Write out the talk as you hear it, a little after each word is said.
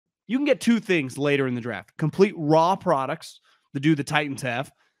You can get two things later in the draft: complete raw products, the dude the Titans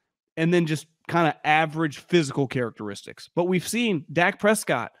have, and then just kind of average physical characteristics. But we've seen Dak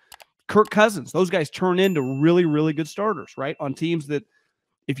Prescott, Kirk Cousins, those guys turn into really, really good starters, right? On teams that,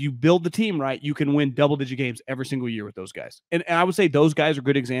 if you build the team right, you can win double-digit games every single year with those guys. And I would say those guys are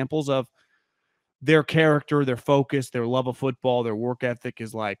good examples of their character, their focus, their love of football, their work ethic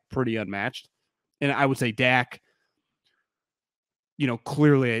is like pretty unmatched. And I would say Dak,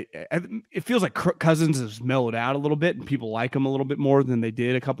 clearly it feels like Kirk Cousins has mellowed out a little bit and people like him a little bit more than they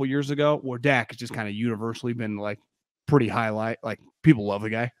did a couple years ago, where Dak has just kind of universally been like pretty highlight. Like people love the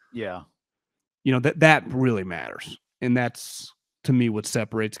guy. Yeah. That really matters. And that's, to me, what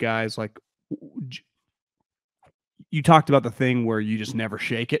separates guys. Like you talked about the thing where you just never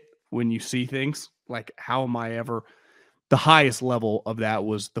shake it when you see things. Like, how am I ever? The highest level of that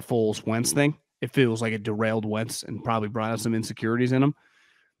was the Foles Wentz thing. It feels like it derailed Wentz and probably brought out some insecurities in him.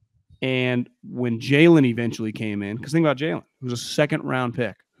 And when Jalen eventually came in, because think about Jalen, who was a second-round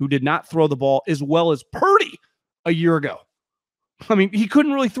pick, who did not throw the ball as well as Purdy a year ago. I mean, he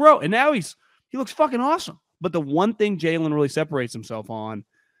couldn't really throw, and now he looks fucking awesome. But the one thing Jalen really separates himself on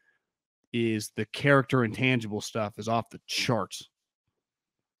is the character and tangible stuff is off the charts.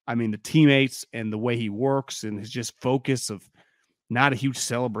 I mean, the teammates and the way he works and his just focus of not a huge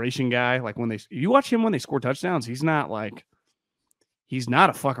celebration guy. Like you watch him when they score touchdowns, he's not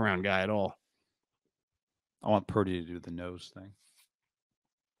a fuck around guy at all. I want Purdy to do the nose thing.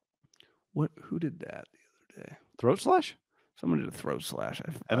 Who did that the other day? Throat slash? Someone did a throat slash.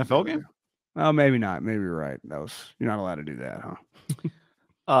 NFL game? Oh, maybe not. Maybe you're right. You're not allowed to do that,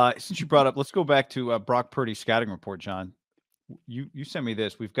 huh? Since you brought up, let's go back to Brock Purdy's scouting report, John. You sent me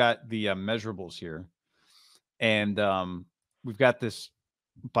this. We've got the measurables here, and we've got this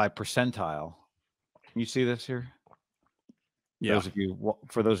by percentile. Can you see this here? Yeah.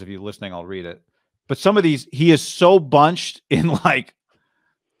 For those of you listening, I'll read it. But some of these, he is so bunched in like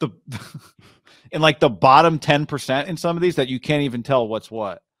the bottom 10% in some of these that you can't even tell what's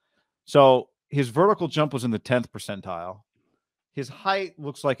what. So his vertical jump was in the 10th percentile. His height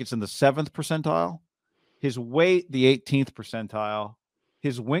looks like it's in the 7th percentile. His weight, the 18th percentile.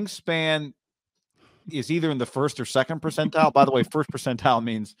 His wingspan is either in the 1st or 2nd percentile. By the way, 1st percentile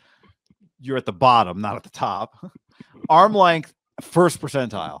means you're at the bottom, not at the top. Arm length, 1st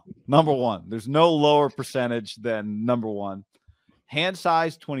percentile, number 1. There's no lower percentage than number 1. Hand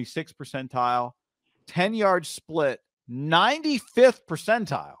size, 26th percentile. 10-yard split, 95th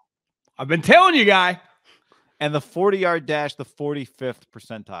percentile. I've been telling you, guy. And the 40-yard dash, the 45th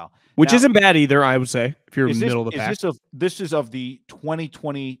percentile. Which isn't bad either, I would say, if you're in the middle of the pack. This is of the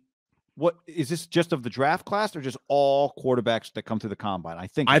 2020. What is this, just of the draft class or just all quarterbacks that come through the combine? I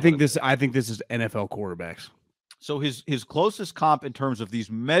think this is NFL quarterbacks. So his closest comp in terms of these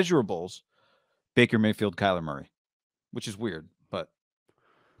measurables, Baker Mayfield, Kyler Murray, which is weird, but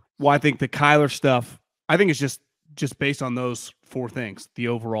I think the Kyler stuff, I think it's just based on those four things, the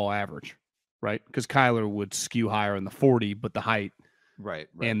overall average, right? Because Kyler would skew higher in the 40, but the height right.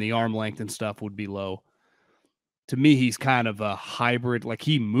 and the arm length and stuff would be low. To me, he's kind of a hybrid. Like,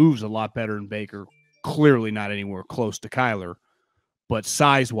 he moves a lot better than Baker. Clearly not anywhere close to Kyler. But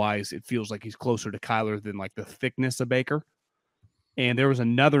size-wise, it feels like he's closer to Kyler than, like, the thickness of Baker. And there was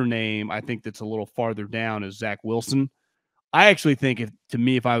another name, I think, that's a little farther down, is Zach Wilson. I actually think,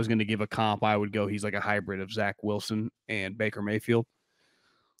 if I was going to give a comp, I would go he's like a hybrid of Zach Wilson and Baker Mayfield.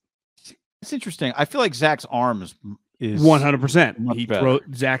 It's interesting. I feel like Zach's arm is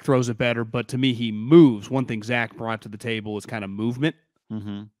 100%. Zach throws it better, but to me, he moves. One thing Zach brought to the table is kind of movement.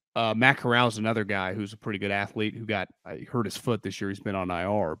 Mm-hmm. Matt Corral is another guy who's a pretty good athlete who hurt his foot this year. He's been on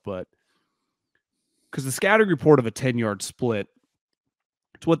IR, but because the scouting report of a 10-yard split,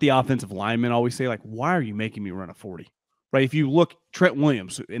 it's what the offensive linemen always say, like, why are you making me run a 40? Right? If you look, Trent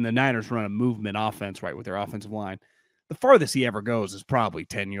Williams in the Niners run a movement offense, right, with their offensive line. The farthest he ever goes is probably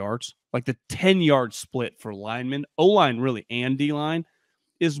 10 yards. Like, the 10-yard split for linemen, O-line really, and D-line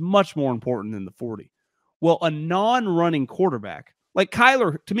is much more important than the 40. Well, a non-running quarterback, like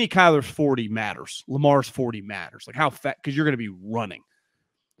Kyler, to me, Kyler's 40 matters. Lamar's 40 matters. Like, how fat, because you're going to be running.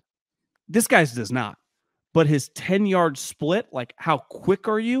 This guy's does not. But his 10-yard split, like, how quick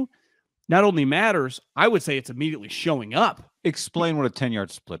are you, not only matters, I would say it's immediately showing up. Explain what a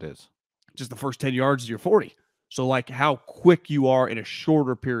 10-yard split is. Just the first 10 yards is your 40. So, like, how quick you are in a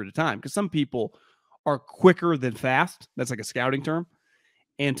shorter period of time. Because some people are quicker than fast. That's like a scouting term.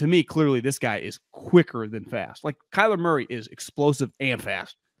 And to me, clearly, this guy is quicker than fast. Like, Kyler Murray is explosive and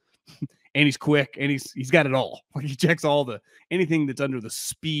fast. And he's quick, and he's got it all. Like, he checks anything that's under the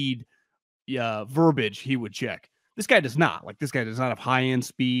speed verbiage he would check. This guy does not. Like, this guy does not have high-end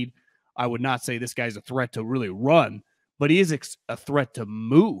speed. I would not say this guy's a threat to really run, but he is a threat to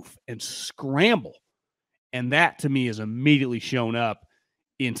move and scramble. And that to me is immediately shown up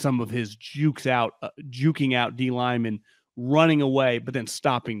in some of his juking out D linemen, running away, but then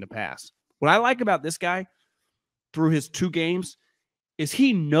stopping the pass. What I like about this guy through his 2 games is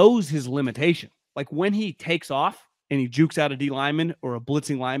he knows his limitation. Like when he takes off and he jukes out a D lineman or a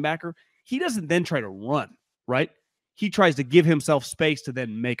blitzing linebacker, he doesn't then try to run, right? He tries to give himself space to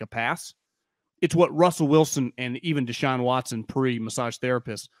then make a pass. It's what Russell Wilson and even Deshaun Watson, pre-massage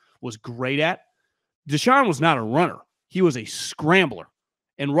therapist, was great at. Deshaun was not a runner. He was a scrambler.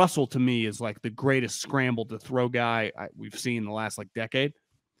 And Russell, to me, is like the greatest scramble to throw guy we've seen in the last decade.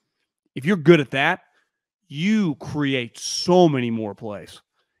 If you're good at that, you create so many more plays.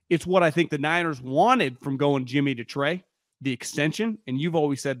 It's what I think the Niners wanted from going Jimmy to Trey, the extension. And you've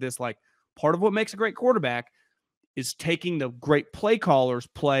always said this, like, part of what makes a great quarterback is taking the great play callers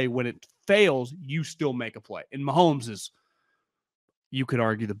play. When it fails, you still make a play. And Mahomes is, you could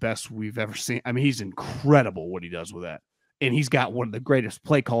argue, the best we've ever seen. I mean, he's incredible what he does with that. And he's got one of the greatest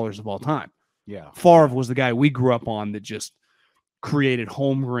play callers of all time. Yeah. Favre was the guy we grew up on that just created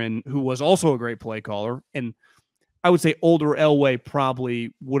Holmgren, who was also a great play caller. And I would say older Elway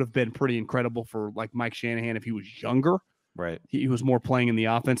probably would have been pretty incredible for like Mike Shanahan if he was younger. Right. He was more playing in the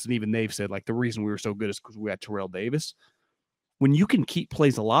offense. And even they've said, like, the reason we were so good is because we had Terrell Davis. When you can keep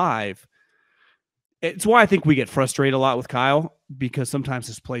plays alive, it's why I think we get frustrated a lot with Kyle, because sometimes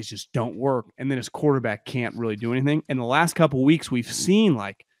his plays just don't work. And then his quarterback can't really do anything. And the last couple of weeks we've seen,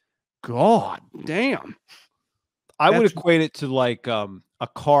 like, God damn. I would equate it to like a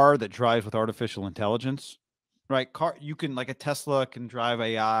car that drives with artificial intelligence, right? You can, like, a Tesla can drive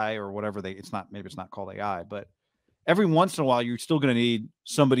AI or whatever maybe it's not called AI, but every once in a while you're still going to need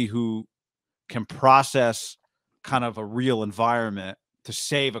somebody who can process kind of a real environment to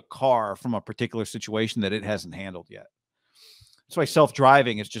save a car from a particular situation that it hasn't handled yet. That's why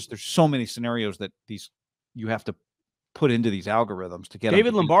self-driving is just, there's so many scenarios that you have to put into these algorithms to get.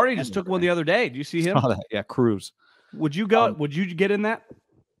 David Lombardi just took one the other day. Do you see him? Yeah, Cruise. Would you go? Would you get in that?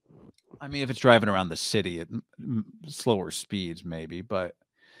 I mean, if it's driving around the city at slower speeds, maybe. But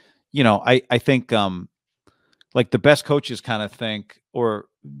I think like the best coaches kind of think, or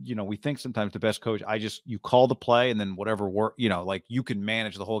we think sometimes the best coach, you call the play and then whatever work, like you can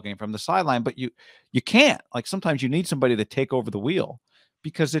manage the whole game from the sideline, but you can't. Like sometimes you need somebody to take over the wheel,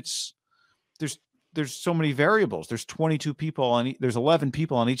 because there's so many variables. There's 22 people there's 11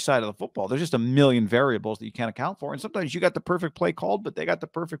 people on each side of the football. There's just a million variables that you can't account for. And sometimes you got the perfect play called, but they got the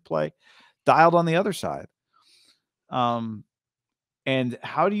perfect play dialed on the other side. And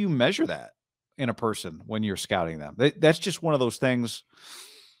how do you measure that in a person when you're scouting them? That's just one of those things,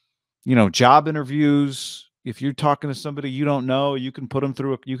 job interviews. If you're talking to somebody you don't know, you can put them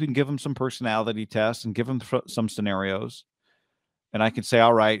through, you can give them some personality tests and give them some scenarios. And I can say,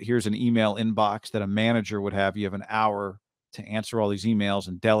 all right, here's an email inbox that a manager would have. You have an hour to answer all these emails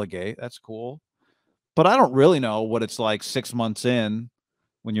and delegate. That's cool. But I don't really know what it's like 6 months in,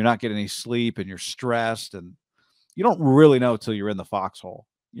 when you're not getting any sleep and you're stressed, and you don't really know till you're in the foxhole,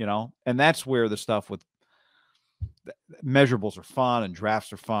 and that's where the stuff with measurables are fun and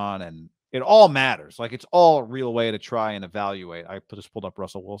drafts are fun, and it all matters. Like, it's all a real way to try and evaluate. I just pulled up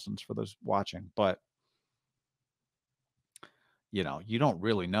Russell Wilson's for those watching, but you don't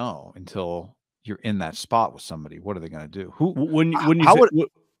really know until you're in that spot with somebody. What are they going to do?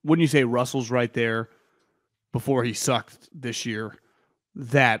 Wouldn't you say Russell's right there before he sucked this year?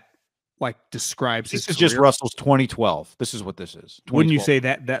 That like describes his This is career? Just Russell's 2012. This is what this is. Wouldn't you say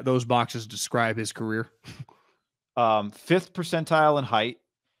that those boxes describe his career? 5th percentile in height,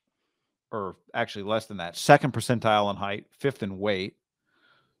 or actually less than that. 2nd percentile in height, 5th in weight,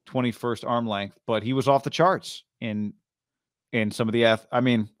 21st arm length, but he was off the charts in some of the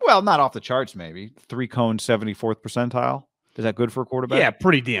not off the charts, maybe 3-cone 74th percentile. Is that good for a quarterback? Yeah,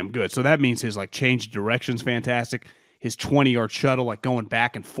 pretty damn good. So that means his like change of direction's fantastic. His 20-yard shuttle, like going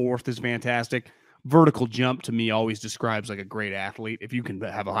back and forth, is fantastic. Vertical jump to me always describes like a great athlete. If you can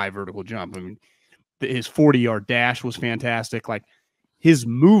have a high vertical jump, I mean, his 40-yard dash was fantastic. Like his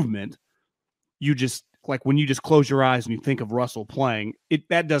movement, you just like when you just close your eyes and you think of Russell playing,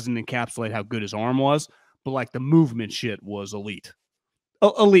 that doesn't encapsulate how good his arm was, but like the movement shit was elite.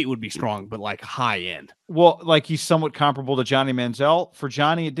 Elite would be strong, but like high end. Well, like he's somewhat comparable to Johnny Manziel. For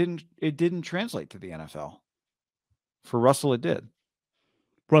Johnny, it didn't translate to the NFL. For Russell, it did.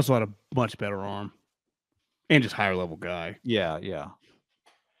 Russell had a much better arm and just higher level guy. Yeah.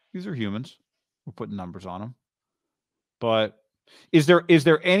 These are humans. We're putting numbers on them. But is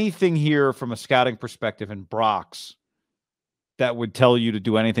there anything here from a scouting perspective in Brock's that would tell you to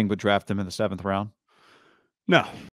do anything but draft him in the 7th round? No.